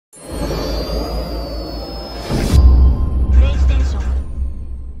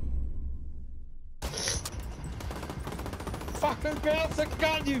Get out the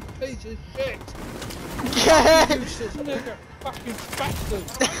gun, you piece of shit! Yeah. Useless nigger, fucking bastard!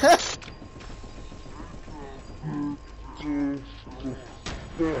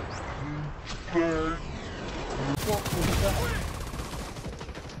 What was that?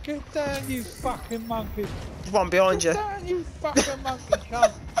 Get down, you fucking monkey! There's one behind you. Get down, you fucking monkey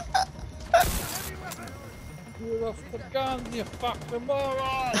cunt! Get off the gun, you fucking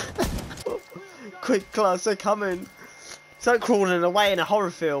moron! Quick, class, they're coming. It's like crawling away in a horror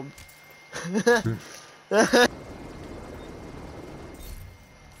film. Okay.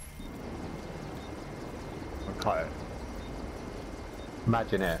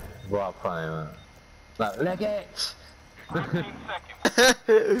 Imagine it while playing it. Like, leg it! 15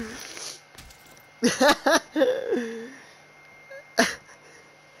 seconds.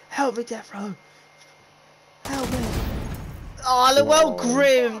 Help me, Death Row. Help me. Oh, look well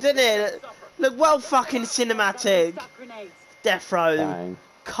grim, didn't it? Look well fucking cinematic. Death Row. Bang.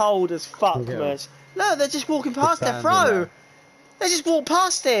 Cold as fuck, Yeah. Mush. Look, they're just walking past Death standing Row. there. They just walked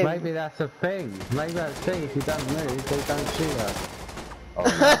past him. Maybe that's a thing. Maybe that's a thing. If you don't move, they don't shoot her. Oh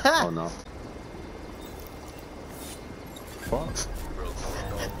no. Oh no. What?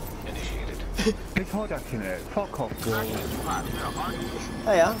 It's hijacking it. Fuck off, bro.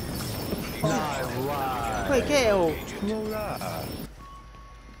 There you are. No way. Quick, get it all. Roll that.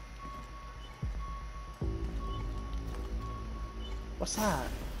 What's that?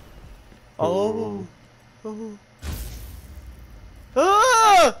 Oh. Oh.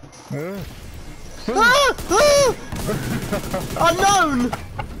 Ah! Ah! Ah! Unknown!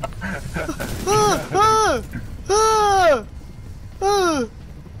 Ah! Ah! Ah! Ah!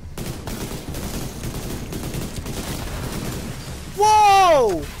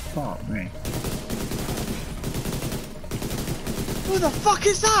 Whoa! Fuck me. Who the fuck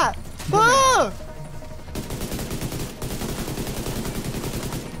is that? Ah!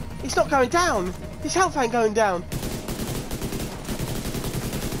 He's not going down. His health ain't going down.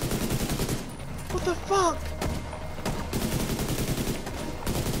 What the fuck?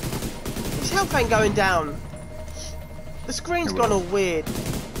 His health ain't going down. The screen's gone all weird.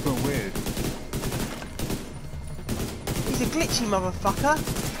 So weird. He's a glitchy motherfucker.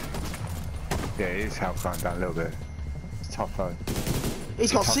 Yeah, his health going down a little bit. It's tough though.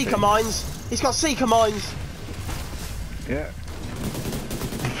 He's got Tough seeker thing. mines. He's got seeker mines. Yeah.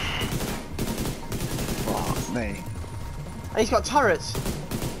 Fuck me. And he's got turrets.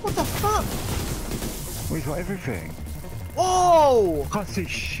 What the fuck? Well, he's got everything. Whoa! Can't see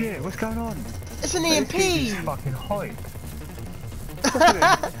shit. What's going on? It's an Mate, this game's EMP! fucking hype. Look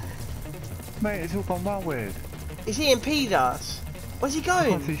at it. Mate, it's all gone well weird. He's EMP'd us. Where's he I can't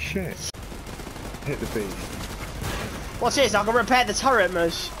going? see shit. Hit the beast. What's this? I can repair the turret,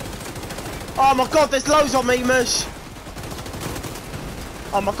 Mush. Oh my god, there's loads on me, Mush.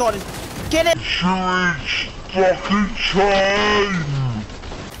 Oh my god. Get it! Huge fucking time!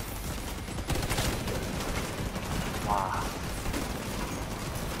 Ah,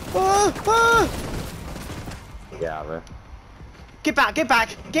 ah. Get out of it. Get back, get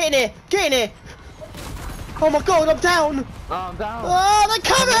back! Get in here! Get in here! Oh my god, I'm down! Oh, I'm down. Oh, they're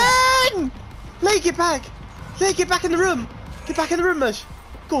coming! Lee, get back! Lee, get back in the room! Get back in the room, Mush!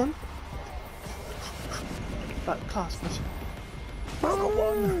 Go on. Back, class, Mush.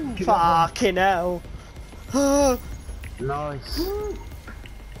 Fucking hell. Ah. Nice.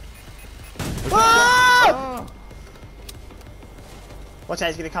 Ah! Watch out,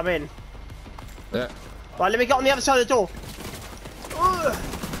 he's gonna come in. Yeah. Right, let me get on the other side of the door.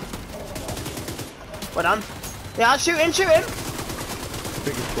 Well done. Yeah, shoot him, shoot him!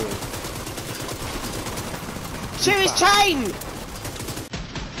 Biggest ball. Shoot his chain!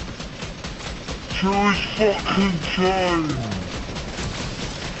 Huge fucking time!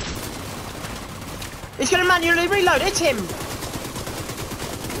 He's gonna manually reload, hit him!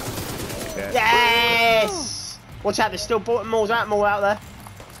 Yeah. Yes! Watch out, there's still more out there.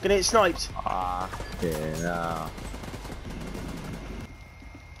 Gonna get sniped. Ah, yeah.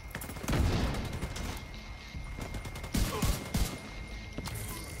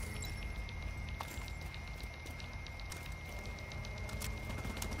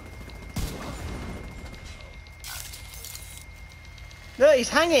 Look, he's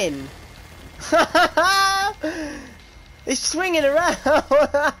hanging! He's swinging around!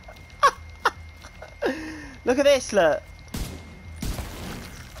 Look at this, look!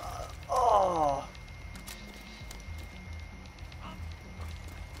 Oh!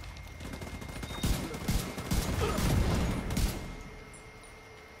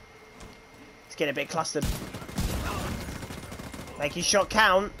 It's getting a bit clustered. Make your shot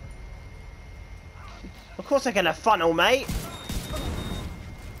count. Of course they're gonna funnel, mate.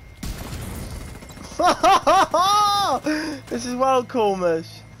 This is well cool, Mush.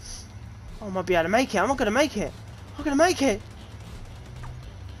 Oh, I might be able to make it. I'm not going to make it. I'm going to make it.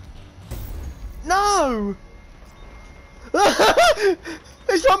 No!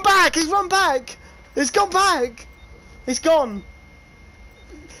 He's run back! He's run back! It's gone back! It's gone!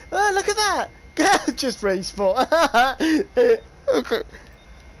 Look at that! Just respawn. Okay.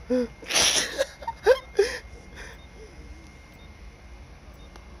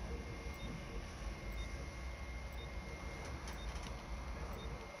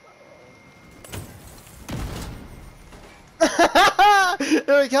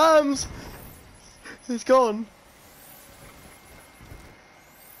 Here he comes! He's gone.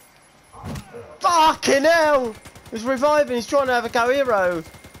 Fucking hell! He's reviving, he's trying to have a go hero.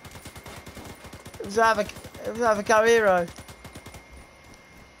 He's have a go hero.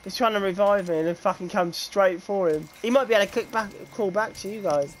 He's trying to revive me and then fucking come straight for him. He might be able to crawl back to you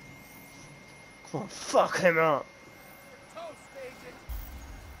guys. Come on, fuck him up.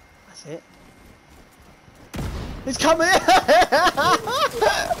 That's it. He's coming!